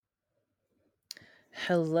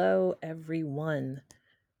Hello, everyone.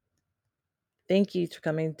 Thank you for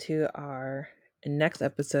coming to our next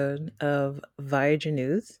episode of Voyager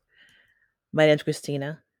News. My name is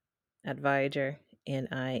Christina at Voyager, and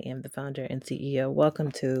I am the founder and CEO.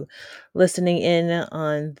 Welcome to listening in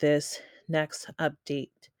on this next update.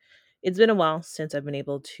 It's been a while since I've been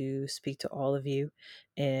able to speak to all of you,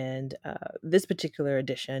 and this particular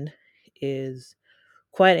edition is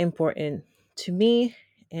quite important to me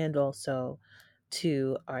and also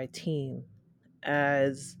to our team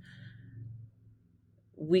as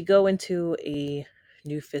we go into a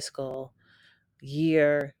new fiscal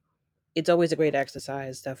year. It's always a great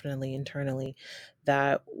exercise, definitely internally,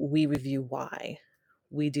 that we review why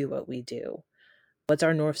we do what we do. What's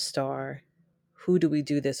our North Star? Who do we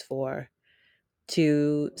do this for?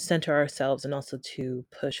 To center ourselves and also to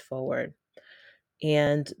push forward.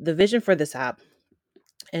 And the vision for this app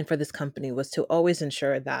and for this company was to always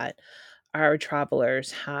ensure that our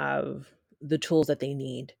travelers have the tools that they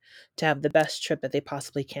need to have the best trip that they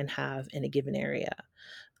possibly can have in a given area.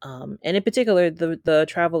 And in particular, the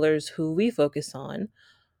travelers who we focus on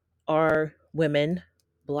are women,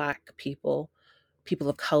 Black people, people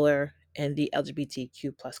of color, and the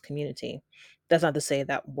LGBTQ plus community. That's not to say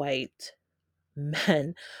that white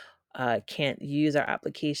men can't use our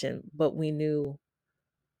application, but we knew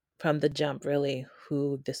from the jump really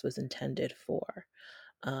who this was intended for.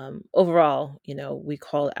 Overall, we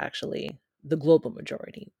call it actually the global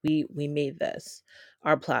majority. We made this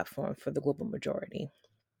our platform for the global majority.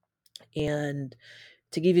 And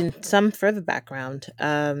to give you some further background,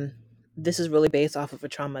 this is really based off of a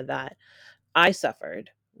trauma that I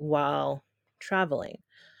suffered while traveling.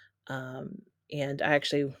 Um, and I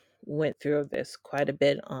actually went through this quite a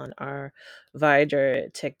bit on our Voyager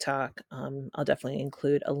TikTok. I'll definitely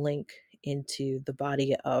include a link into the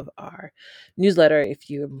body of our newsletter if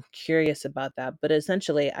you're curious about that. But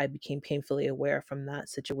essentially, I became painfully aware from that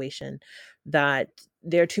situation that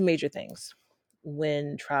there are two major things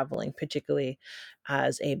when traveling, particularly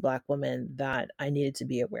as a Black woman, that I needed to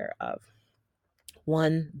be aware of.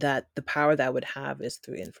 One, that the power that I would have is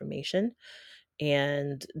through information,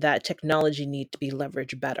 and that technology need to be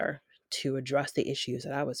leveraged better to address the issues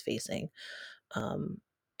that I was facing.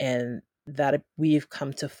 And that we've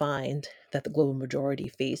come to find that the global majority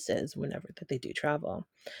faces whenever that they do travel.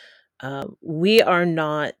 We are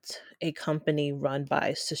not a company run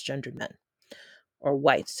by cisgender men or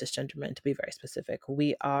white cisgender men, to be very specific.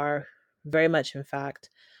 We are very much, in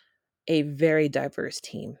fact, a very diverse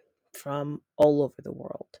team from all over the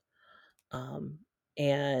world. Um,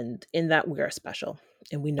 and in that, we are special,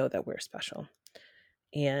 and we know that we're special.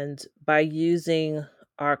 And by using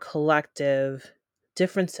our collective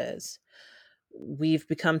differences, we've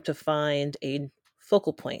become to find a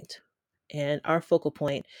focal point. And our focal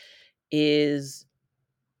point is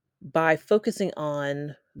by focusing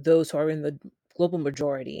on those who are in the global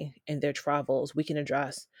majority in their travels, we can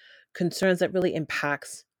address concerns that really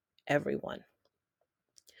impacts everyone.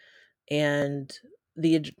 And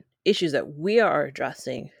the issues that we are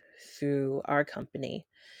addressing through our company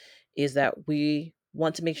is that we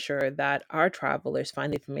want to make sure that our travelers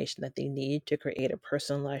find the information that they need to create a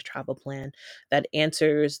personalized travel plan that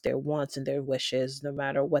answers their wants and their wishes, no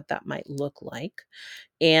matter what that might look like,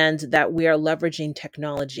 and that we are leveraging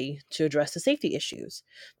technology to address the safety issues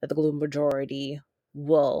that the global majority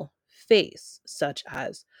will face, such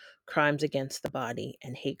as crimes against the body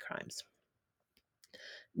and hate crimes.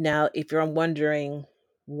 Now, if you're wondering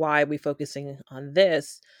why we're focusing on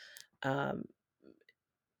this, um,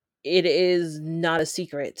 it is not a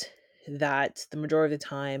secret that the majority of the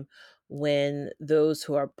time, when those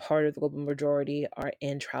who are part of the global majority are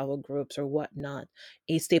in travel groups or whatnot,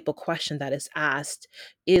 a staple question that is asked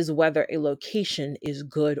is whether a location is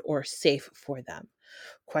good or safe for them.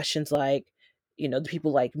 Questions like, do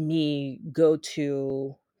people like me go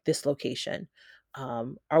to this location?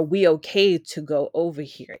 Are we okay to go over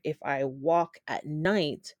here? If I walk at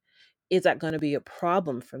night, is that going to be a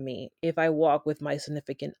problem for me? If I walk with my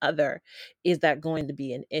significant other, is that going to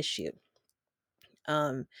be an issue?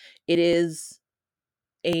 It is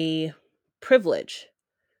a privilege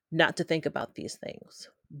not to think about these things.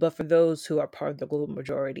 But for those who are part of the global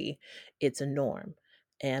majority, it's a norm.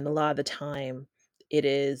 And a lot of the time, it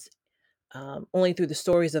is only through the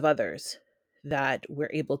stories of others that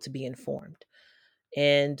we're able to be informed.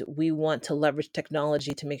 And we want to leverage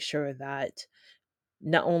technology to make sure that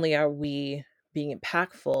not only are we being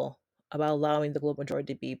impactful about allowing the global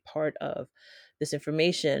majority to be part of this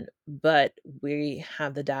information, but we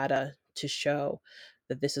have the data to show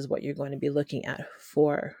that this is what you're going to be looking at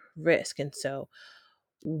for risk. And so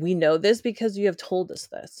we know this because you have told us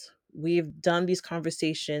this. We've done these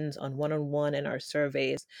conversations on one in our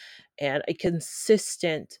surveys, and a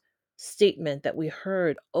consistent statement that we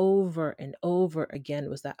heard over and over again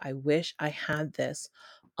was that I wish I had this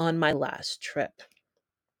on my last trip.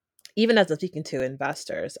 Even as I'm speaking to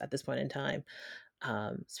investors at this point in time,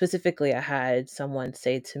 specifically, I had someone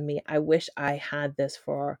say to me, I wish I had this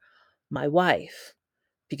for my wife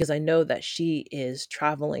because I know that she is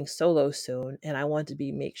traveling solo soon and I want to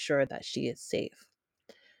be make sure that she is safe.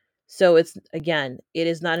 So it's again, it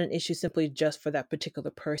is not an issue simply just for that particular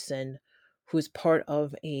person who's part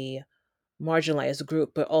of a marginalized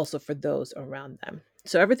group, but also for those around them.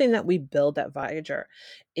 So everything that we build at Voyager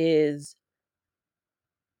is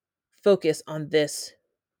focused on this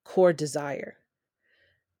core desire.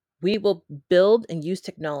 We will build and use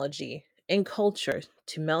technology and culture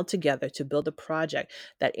to meld together to build a project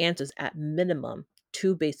that answers at minimum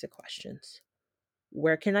two basic questions.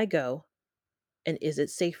 Where can I go? And is it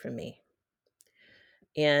safe for me?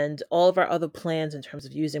 And all of our other plans in terms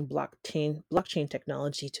of using blockchain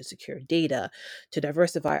technology to secure data, to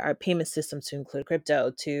diversify our payment systems to include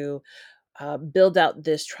crypto, to build out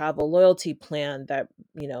this travel loyalty plan that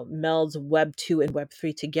melds Web 2 and Web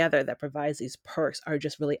 3 together, that provides these perks, are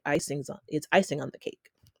just really icing on the cake.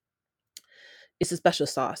 It's a special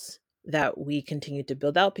sauce that we continue to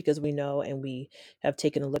build out because we know and we have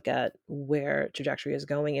taken a look at where trajectory is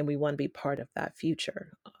going, and we want to be part of that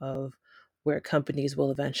future of where companies will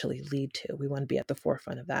eventually lead to. We want to be at the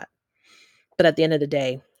forefront of that. But at the end of the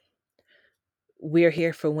day, we're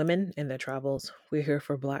here for women in their travels. We're here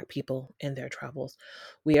for Black people in their travels.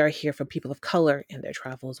 We are here for people of color in their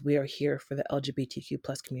travels. We are here for the LGBTQ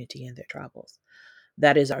plus community in their travels.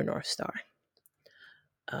 That is our North Star.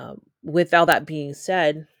 With all that being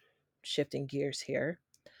said, shifting gears here,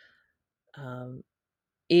 um,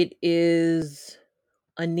 it is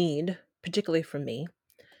a need, particularly for me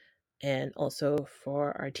and also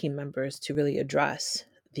for our team members, to really address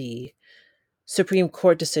the Supreme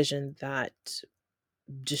Court decision that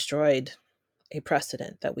destroyed a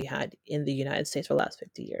precedent that we had in the United States for the last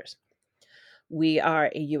 50 years. We are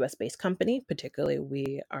a US based company,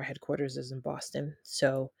 particularly our headquarters is in Boston.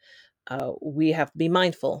 So we have to be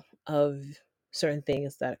mindful of certain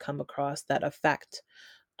things that come across that affect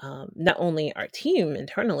not only our team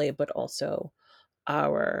internally, but also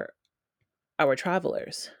our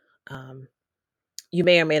travelers. Um, you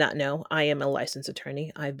may or may not know, I am a licensed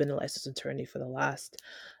attorney. I've been a licensed attorney for the last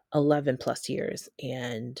 11 plus years.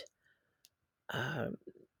 And um,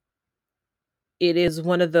 it is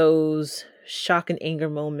one of those shock and anger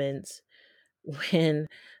moments when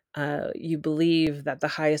you believe that the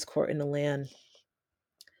highest court in the land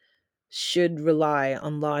should rely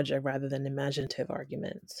on logic rather than imaginative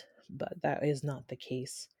arguments. But that is not the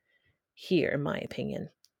case here, in my opinion.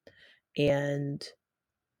 And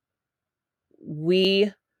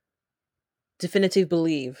we definitively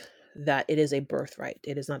believe that it is a birthright.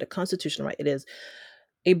 It is not a constitutional right. It is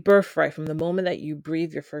a birthright from the moment that you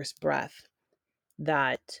breathe your first breath,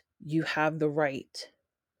 that you have the right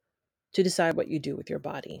to decide what you do with your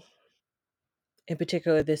body. In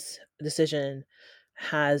particular, this decision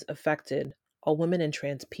has affected all women and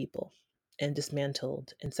trans people and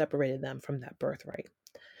dismantled and separated them from that birthright.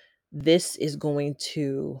 This is going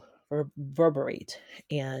to reverberate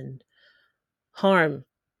and harm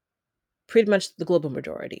pretty much the global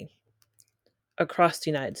majority across the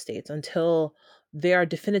United States until there are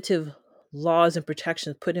definitive laws and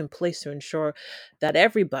protections put in place to ensure that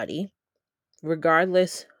everybody,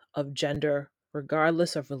 regardless of gender,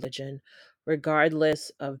 regardless of religion,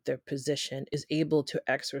 regardless of their position, is able to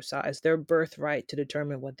exercise their birthright to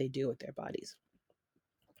determine what they do with their bodies.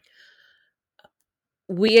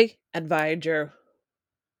 We at Voyager,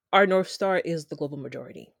 our North Star is the global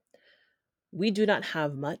majority. We do not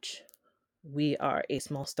have much. We are a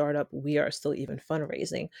small startup. We are still even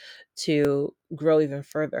fundraising to grow even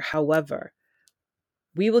further. However,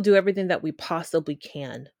 we will do everything that we possibly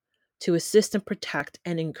can to assist and protect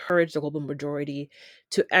and encourage the global majority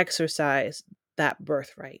to exercise that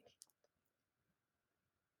birthright.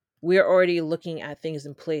 We are already looking at things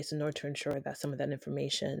in place in order to ensure that some of that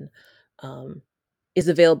information is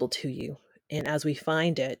available to you. And as we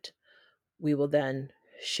find it, we will then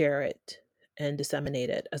share it and disseminate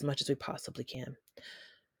it as much as we possibly can.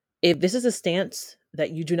 If this is a stance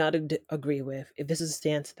that you do not agree with, if this is a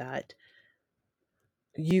stance that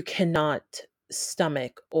you cannot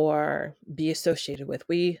stomach or be associated with,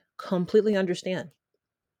 we completely understand.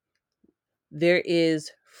 There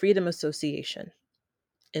is freedom of association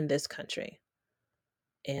in this country.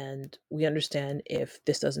 And we understand if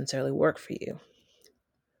this doesn't necessarily work for you.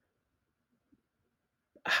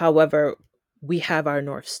 However, we have our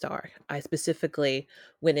North Star. I specifically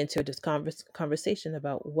went into this conversation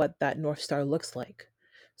about what that North Star looks like.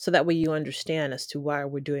 So that way you understand as to why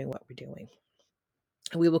we're doing what we're doing.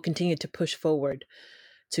 And we will continue to push forward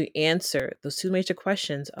to answer those two major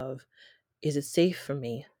questions of, is it safe for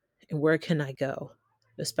me? And where can I go?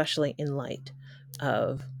 Especially in light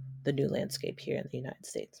of the new landscape here in the United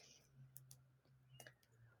States.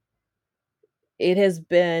 It has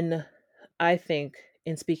been, I think,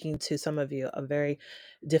 in speaking to some of you, a very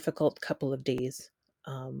difficult couple of days.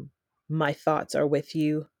 My thoughts are with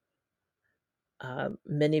you.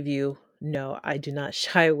 Many of you know I do not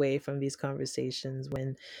shy away from these conversations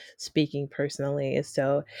when speaking personally.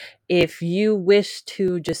 So if you wish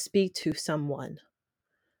to just speak to someone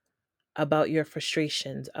about your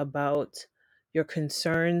frustrations, about your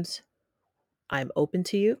concerns, I'm open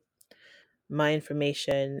to you. My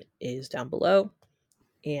information is down below,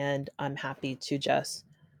 and I'm happy to just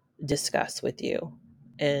discuss with you.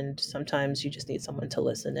 And sometimes you just need someone to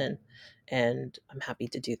listen in, and I'm happy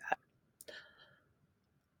to do that.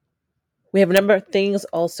 We have a number of things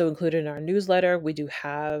also included in our newsletter. We do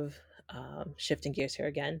have, shifting gears here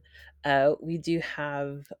again, we do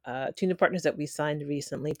have two new partners that we signed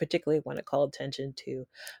recently. Particularly want to call attention to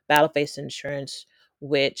Battleface Insurance,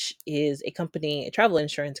 which is a company, a travel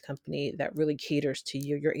insurance company that really caters to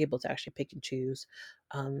you. You're able to actually pick and choose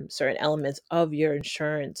certain elements of your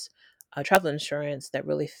insurance, travel insurance, that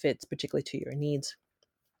really fits particularly to your needs,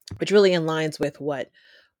 which really aligns with what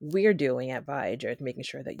we're doing at Voyager, making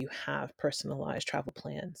sure that you have personalized travel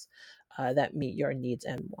plans that meet your needs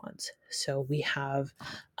and wants. So we have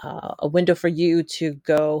a window for you to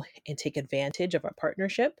go and take advantage of our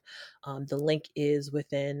partnership. The link is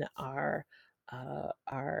within our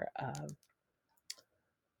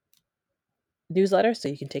newsletter, so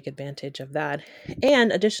you can take advantage of that.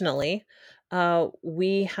 And additionally,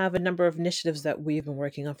 we have a number of initiatives that we've been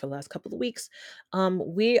working on for the last couple of weeks.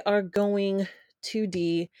 We are going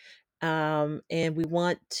 2D, and we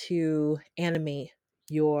want to animate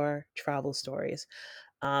your travel stories.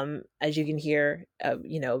 As you can hear,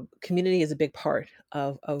 community is a big part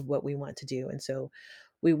of what we want to do. And so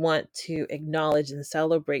we want to acknowledge and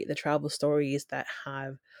celebrate the travel stories that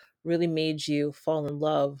have really made you fall in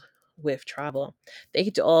love with travel. Thank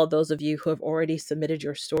you to all those of you who have already submitted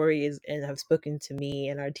your stories and have spoken to me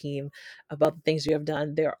and our team about the things you have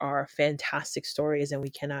done. There are fantastic stories, and we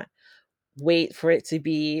cannot wait for it to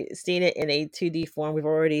be seen it in a 2D form. We've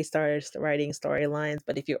already started writing storylines,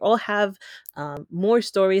 but if you all have more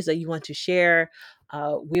stories that you want to share,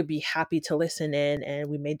 we'll be happy to listen in, and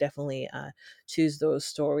we may definitely choose those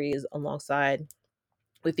stories alongside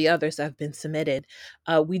with the others that have been submitted.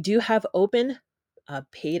 We do have open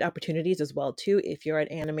paid opportunities as well too. If you're an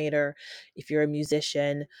animator, if you're a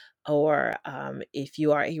musician, or if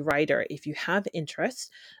you are a writer, if you have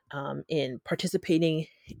interest in participating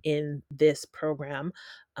in this program,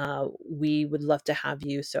 we would love to have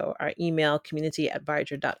you. So our email,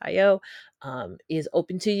 community@voyager.io, is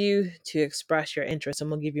open to you to express your interest, and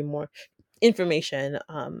we'll give you more information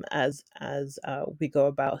as we go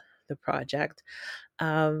about the project.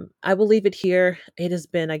 I will leave it here. It has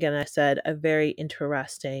been, again, I said, a very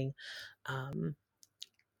interesting um,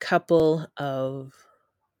 couple of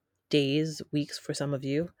days, weeks for some of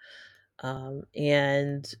you.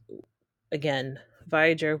 And again,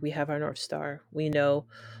 Voyager, we have our North Star. We know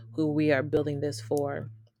who we are building this for,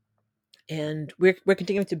 and we're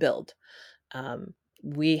continuing to build. Um,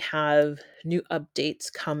 we have new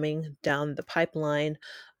updates coming down the pipeline,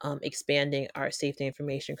 expanding our safety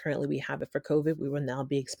information. Currently, we have it for COVID. We will now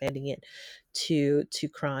be expanding it to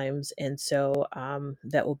crimes, and so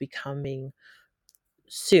that will be coming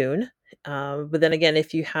soon. But then again,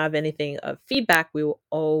 if you have anything of feedback, we will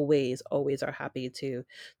always are happy to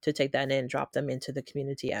take that in, drop them into the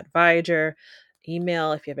community at Voyager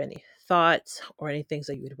email if you have any thoughts or any things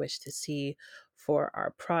that you would wish to see for our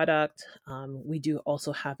product. We do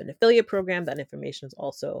also have an affiliate program. That information is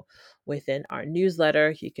also within our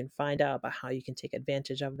newsletter. You can find out about how you can take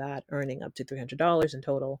advantage of that, earning up to $300 in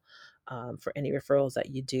total for any referrals that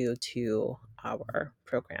you do to our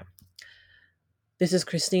program. This is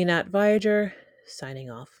Christina at Voyager, signing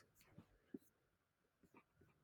off.